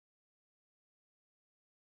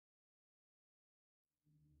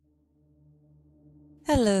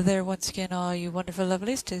Hello there once again, all you wonderful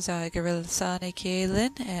lovelies. 'Tis I, Gorilla-san, aka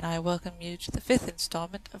Lynn, and I welcome you to the 5th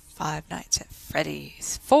installment of Five Nights at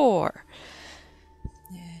Freddy's 4.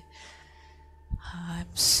 Yeah. I'm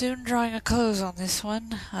soon drawing a close on this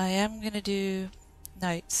one. I am gonna do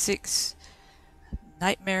Night 6,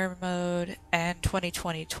 Nightmare Mode, and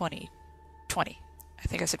 2020. I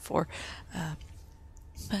think I said 4.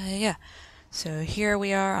 But yeah, so here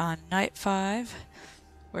we are on Night 5,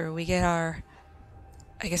 where we get our,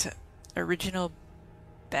 I guess, original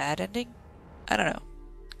bad ending? I don't know.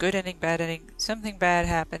 Good ending, bad ending. Something bad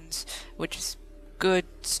happens, which is good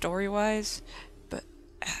story-wise, but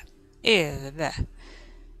yeah.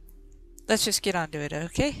 Let's just get on to it,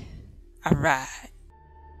 okay? Alright.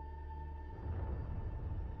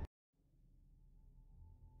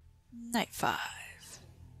 Night 5.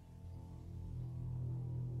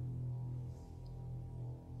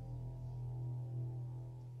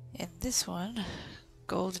 In this one,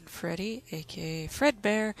 Golden Freddy, aka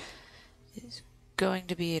Fredbear, is going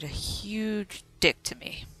to be a huge dick to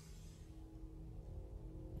me.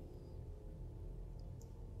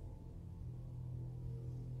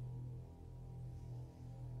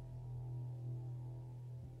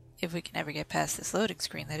 If we can ever get past this loading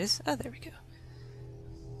screen, that is. Oh, there we go.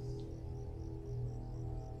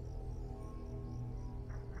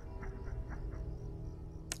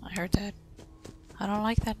 I heard that. I don't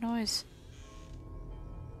like that noise.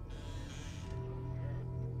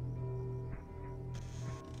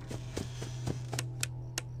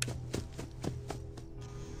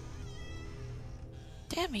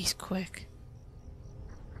 Damn, he's quick.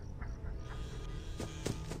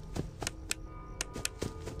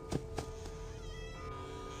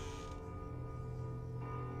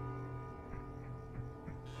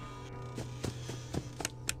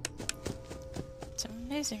 It's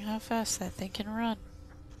amazing how fast that thing can run.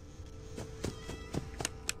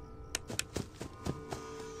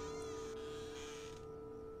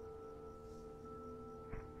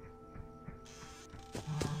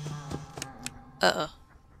 Uh-oh.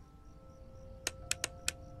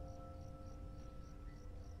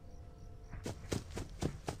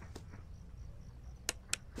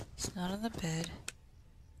 He's not in the bed.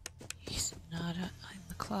 He's not in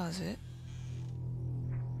the closet.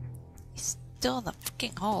 He's still in the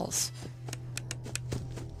fucking halls.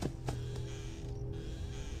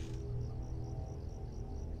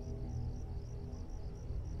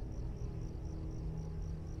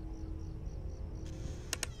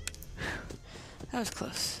 That was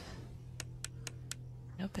close.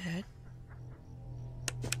 No bed.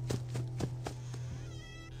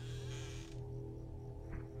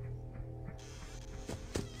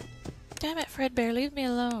 Damn it, Fredbear, leave me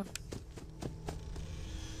alone.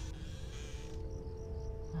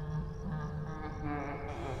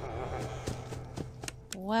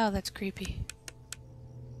 Wow, that's creepy.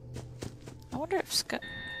 I wonder if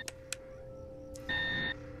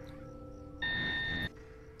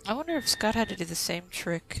Scott had to do the same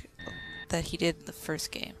trick that he did in the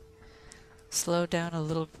first game. Slow down a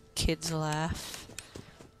little kid's laugh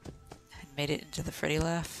and made it into the Freddy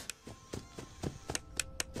laugh.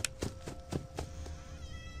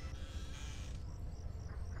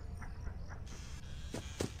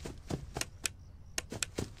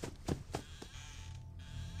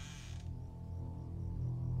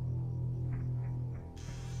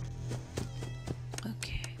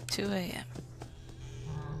 Okay, 2 a.m.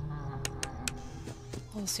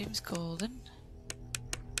 All seems golden.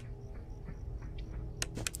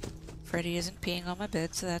 Freddy isn't peeing on my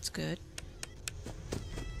bed, so that's good.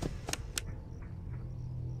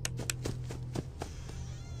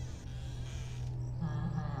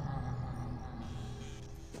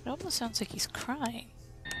 It almost sounds like he's crying.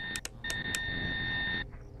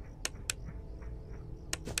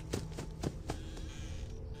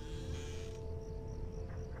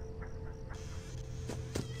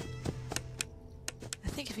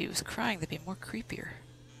 I think if he was crying, that'd be more creepier.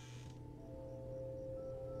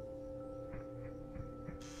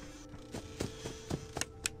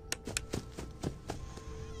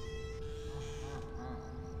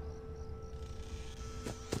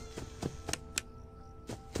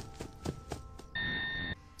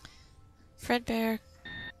 Fredbear,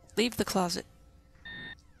 leave the closet.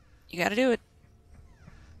 You gotta do it.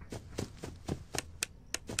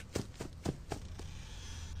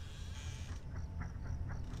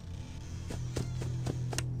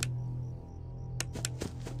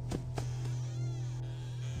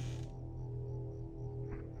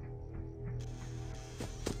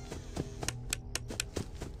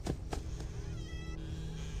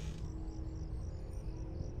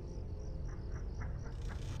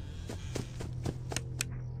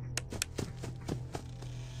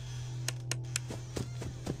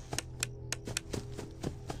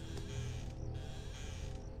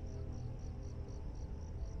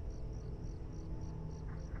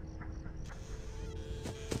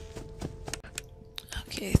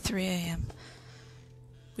 Okay, 3 a.m.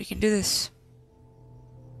 We can do this.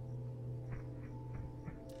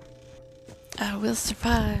 I will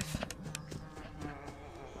survive.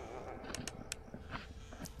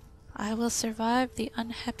 I will survive the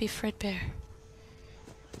unhappy Fredbear.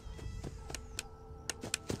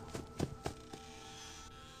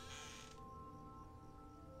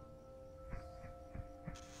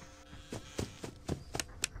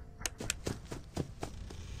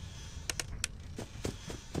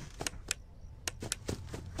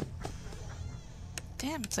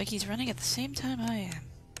 Damn, it's like he's running at the same time I am.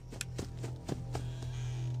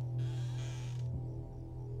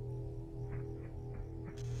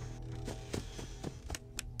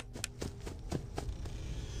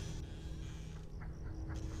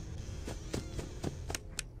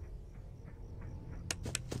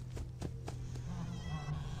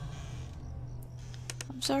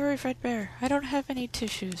 I'm sorry, Fredbear. I don't have any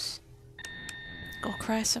tissues. Go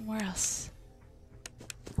cry somewhere else.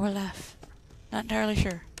 Or laugh. Not entirely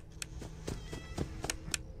sure.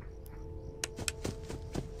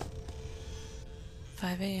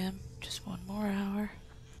 "5 a.m. Just one more hour."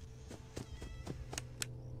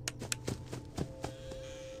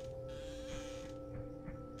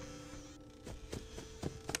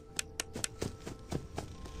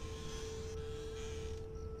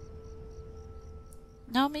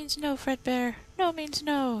 No means no, Fredbear. No means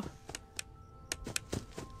no.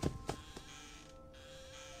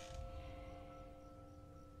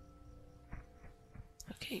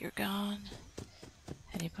 Okay, you're gone.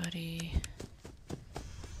 Anybody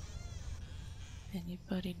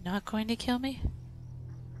not going to kill me?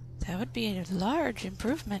 That would be a large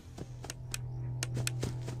improvement.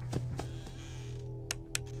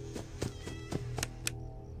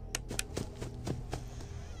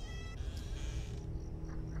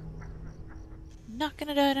 Not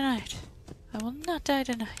gonna die tonight. I will not die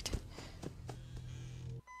tonight.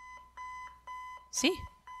 See?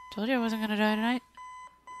 Told you I wasn't gonna die tonight.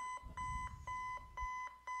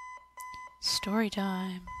 Story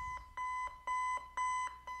time.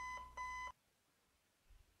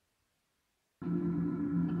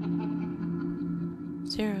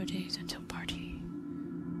 "0 days until party."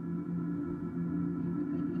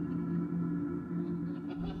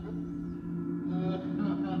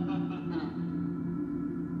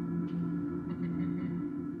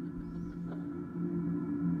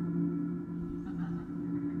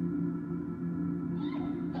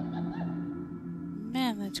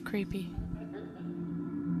 Man, that's creepy.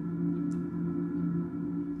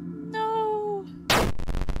 No!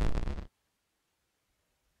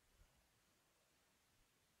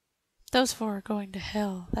 Those 4 are going to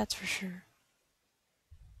hell, that's for sure.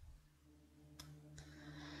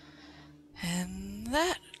 And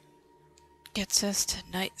that gets us to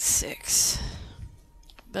night 6.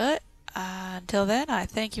 But until then, I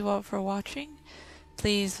thank you all for watching.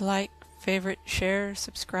 Please like, favorite, share,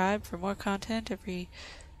 subscribe for more content every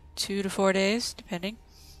 2 to 4 days, depending.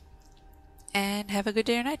 And have a good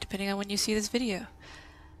day or night, depending on when you see this video.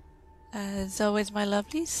 As always, my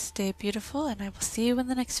lovelies, stay beautiful, and I will see you in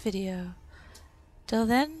the next video. Till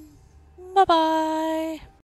then, bye-bye!